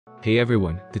Hey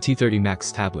everyone, the T30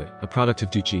 Max tablet, a product of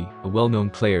Doogee, a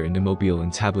well-known player in the mobile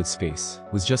and tablet space,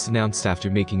 was just announced after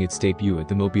making its debut at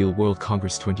the Mobile World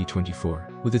Congress 2024.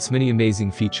 With its many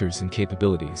amazing features and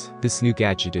capabilities, this new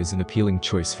gadget is an appealing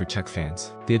choice for tech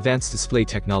fans. The advanced display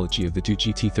technology of the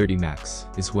Doogee T30 Max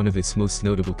is one of its most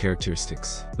notable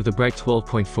characteristics. With a bright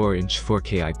 12.4-inch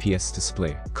 4K IPS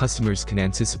display, customers can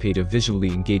anticipate a visually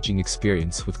engaging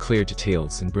experience with clear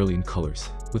details and brilliant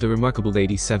colors. With a remarkable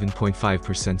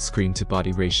 87.5%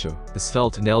 screen-to-body ratio, the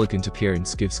svelte and elegant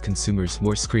appearance gives consumers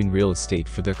more screen real estate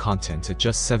for their content at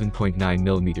just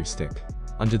 7.9mm thick.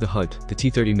 Under the hood, the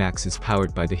T30 Max is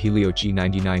powered by the Helio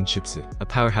G99 chipset, a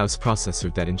powerhouse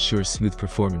processor that ensures smooth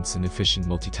performance and efficient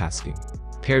multitasking.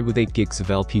 Paired with 8 gigs of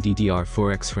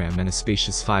LPDDR4X RAM and a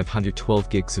spacious 512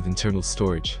 gigs of internal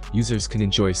storage, users can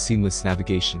enjoy seamless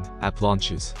navigation, app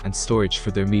launches, and storage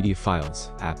for their media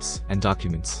files, apps, and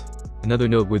documents. Another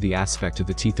noteworthy aspect of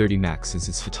the T30 Max is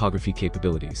its photography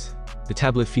capabilities. The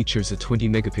tablet features a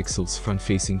 20-megapixels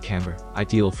front-facing camera,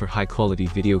 ideal for high-quality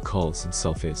video calls and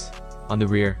selfies. On the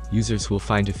rear, users will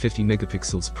find a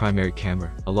 50-megapixels primary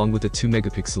camera, along with a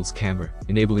 2-megapixels camera,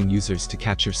 enabling users to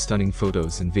capture stunning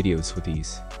photos and videos with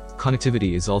ease.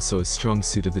 Connectivity is also a strong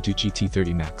suit of the Doogee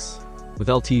T30 Max. With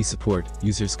LTE support,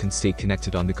 users can stay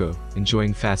connected on the go,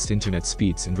 enjoying fast internet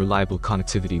speeds and reliable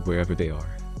connectivity wherever they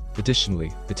are.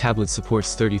 Additionally, the tablet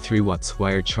supports 33 watts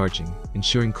wired charging,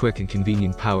 ensuring quick and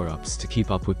convenient power-ups to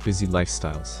keep up with busy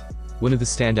lifestyles. One of the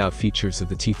standout features of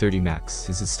the T30 Max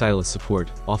is its stylus support,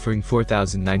 offering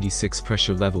 4096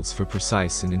 pressure levels for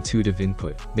precise and intuitive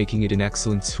input, making it an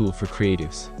excellent tool for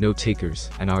creatives, note-takers,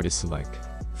 and artists alike.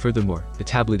 Furthermore, the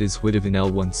tablet is Widevine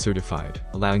L1 certified,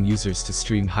 allowing users to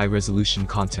stream high-resolution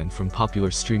content from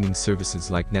popular streaming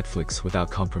services like Netflix without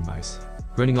compromise.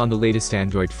 Running on the latest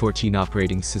Android 14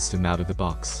 operating system out of the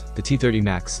box, the T30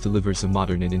 Max delivers a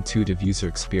modern and intuitive user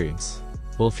experience.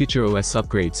 While future OS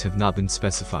upgrades have not been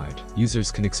specified,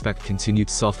 users can expect continued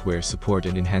software support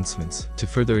and enhancements to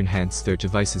further enhance their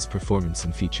device's performance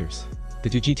and features. The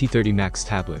Doogee T30 Max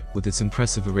tablet, with its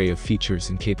impressive array of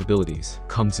features and capabilities,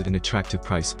 comes at an attractive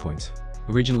price point.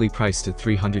 Originally priced at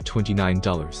 $329,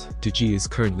 Doogee is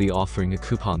currently offering a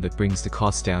coupon that brings the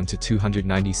cost down to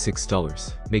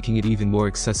 $296, making it even more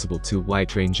accessible to a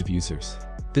wide range of users.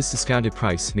 This discounted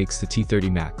price makes the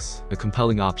T30 Max a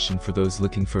compelling option for those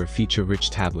looking for a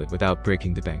feature-rich tablet without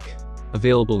breaking the bank.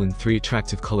 Available in 3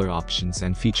 attractive color options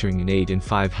and featuring an 8 and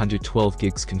 512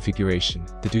 gigs configuration,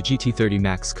 the Doogee T30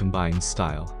 Max combines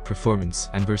style, performance,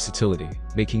 and versatility,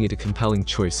 making it a compelling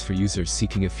choice for users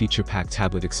seeking a feature-packed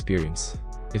tablet experience.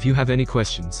 If you have any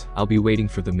questions, I'll be waiting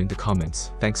for them in the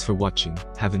comments. Thanks for watching,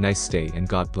 have a nice day and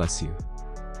God bless you.